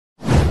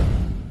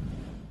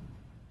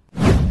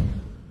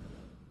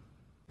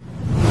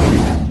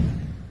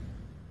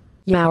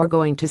You're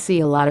going to see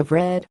a lot of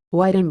red,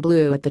 white and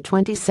blue at the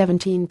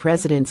 2017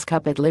 President's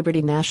Cup at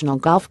Liberty National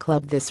Golf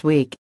Club this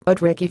week,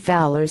 but Rickie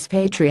Fowler's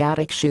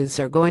patriotic shoes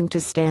are going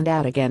to stand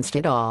out against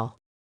it all.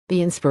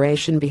 The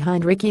inspiration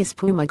behind Rickie's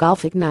Puma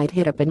Golf Ignite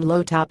hit-up and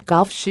low-top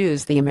golf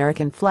shoes, the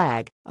American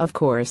flag, of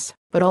course,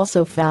 but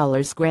also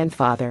Fowler's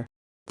grandfather.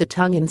 The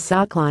tongue and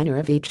sock liner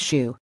of each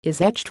shoe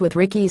is etched with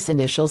Rickie's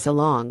initials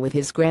along with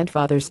his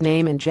grandfather's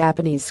name in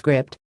Japanese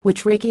script,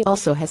 which Rickie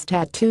also has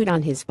tattooed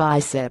on his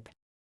bicep.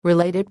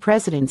 Related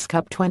President's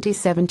Cup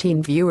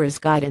 2017 Viewer's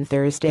Guide and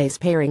Thursday's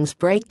pairings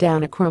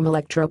breakdown. A chrome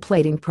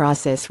electroplating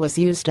process was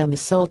used on the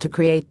sole to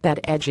create that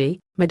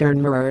edgy,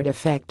 modern mirrored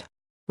effect.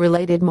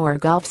 Related more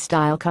golf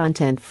style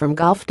content from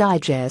Golf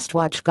Digest.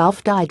 Watch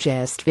Golf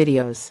Digest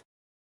videos.